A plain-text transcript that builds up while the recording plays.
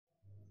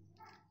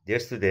Dear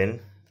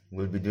student,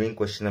 we'll be doing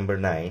question number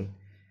 9,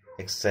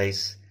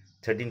 exercise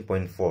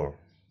 13.4,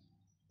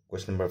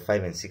 question number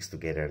 5 and 6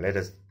 together. Let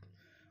us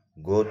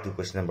go to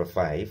question number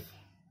 5.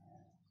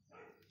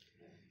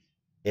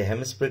 A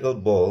hemispherical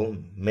ball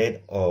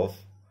made of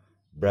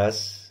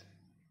brass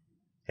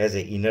has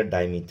an inner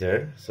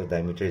diameter. So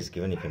diameter is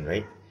given, you can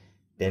write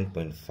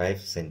 10.5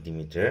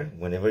 centimeter.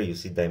 Whenever you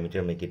see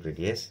diameter, make it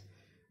radius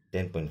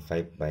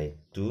 10.5 by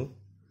 2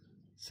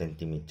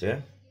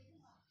 centimeter.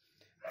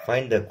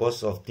 Find the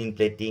cost of tin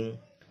plating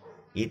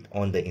it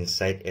on the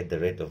inside at the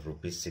rate of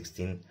rupees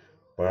 16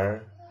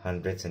 per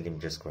 100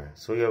 centimeter square.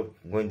 So you're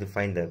going to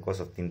find the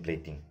cost of tin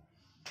plating.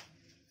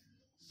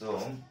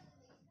 So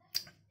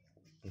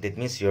that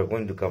means you are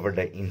going to cover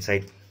the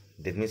inside.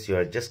 That means you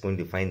are just going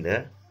to find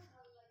the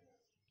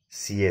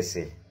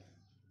CSA.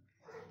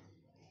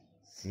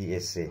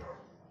 CSA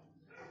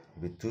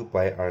with 2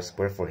 pi r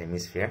square for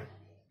hemisphere.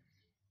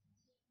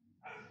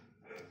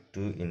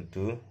 2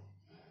 into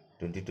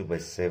 22 by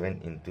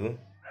 7 into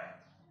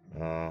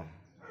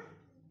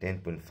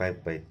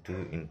 10.5 by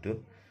 2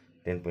 into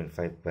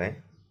 10.5 by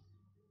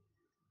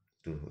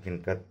 2. We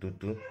can cut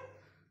 2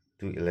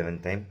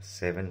 11 times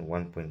 7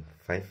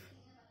 1.5.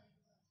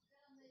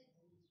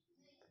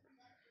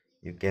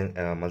 You can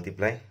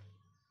multiply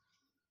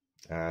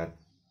 11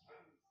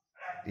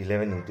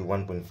 into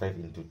 1.5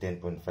 into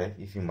 10.5.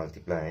 If you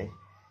multiply,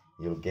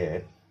 you'll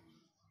get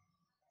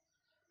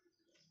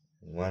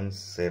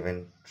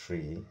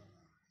 173.25,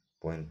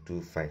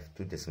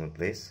 2 decimal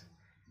place,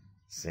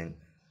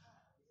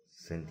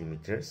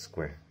 centimeter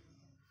square.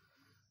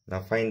 Now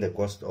find the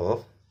cost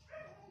of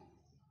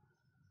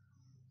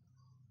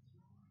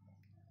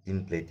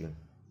tin plating.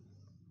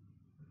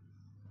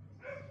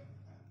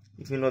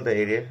 If you know the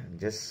area,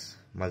 just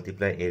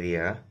multiply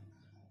area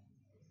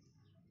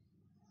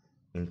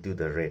into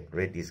the rate.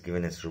 Rate is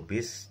given as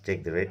rupees.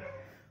 Check the rate,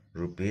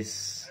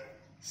 rupees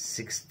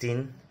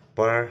 16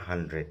 per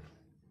 100.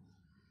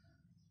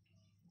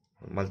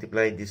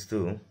 Multiply these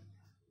two.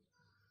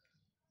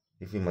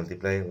 If you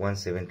multiply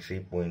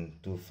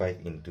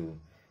 173.25 into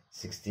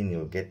 16,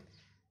 you'll get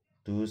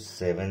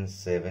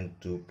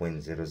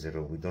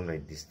 2772.00. We don't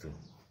write these two.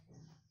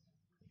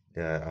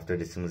 After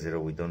decimal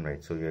 0, we don't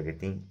write. So we are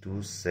getting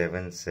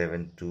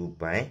 2772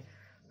 by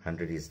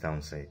 100 is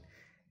downside.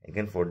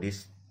 Again, for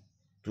these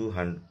two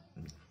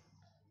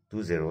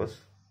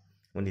zeros,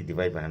 when you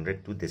divide by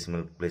 100, 2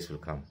 decimal place will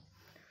come.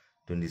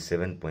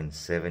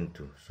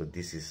 27.72. So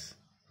this is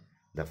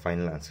the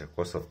final answer,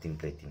 cost of tin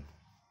plating.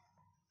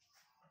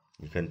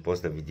 You can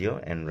pause the video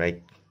and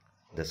write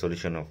the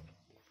solution of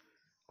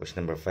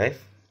question number 5.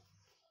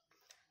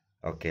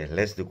 Okay,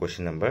 let's do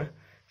question number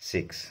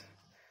 6.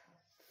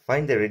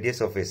 Find the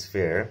radius of a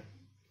sphere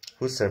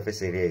whose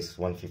surface area is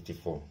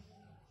 154.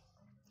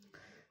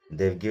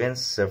 They've given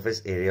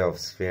surface area of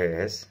sphere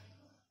as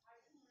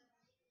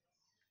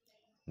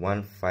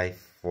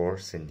 154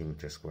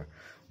 centimeter square.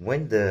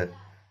 When the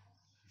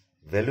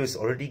value is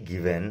already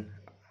given,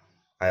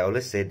 I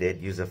always say that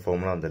use the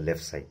formula on the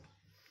left side.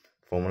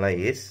 Formula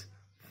is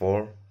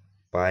 4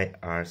 pi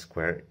r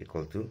square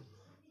equal to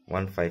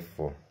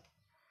 154.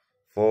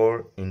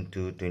 4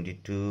 into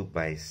 22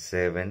 by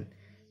 7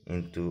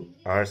 into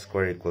r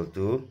square equal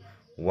to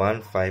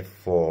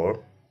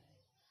 154.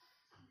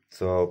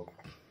 So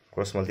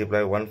cross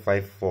multiply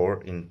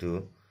 154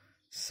 into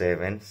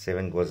 7.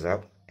 7 goes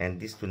up and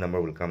these two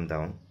numbers will come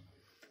down.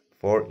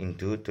 4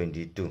 into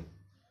 22.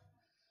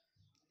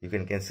 You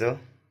can cancel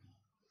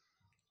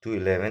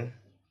 211,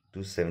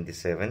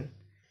 277,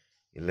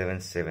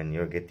 11, 7.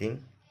 You're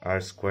getting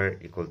r square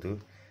equal to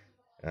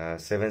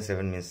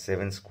 7 means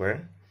 7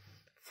 square.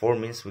 4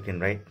 means we can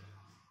write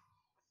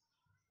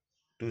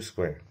 2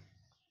 square.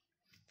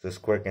 So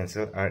square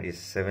cancel, r is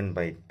 7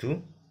 by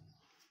 2,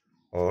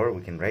 or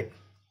we can write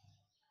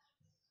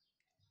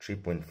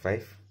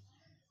 3.5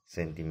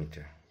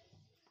 centimeter.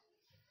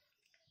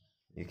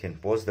 You can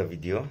pause the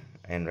video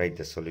and write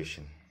the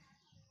solution.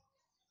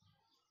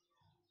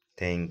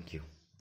 Thank you.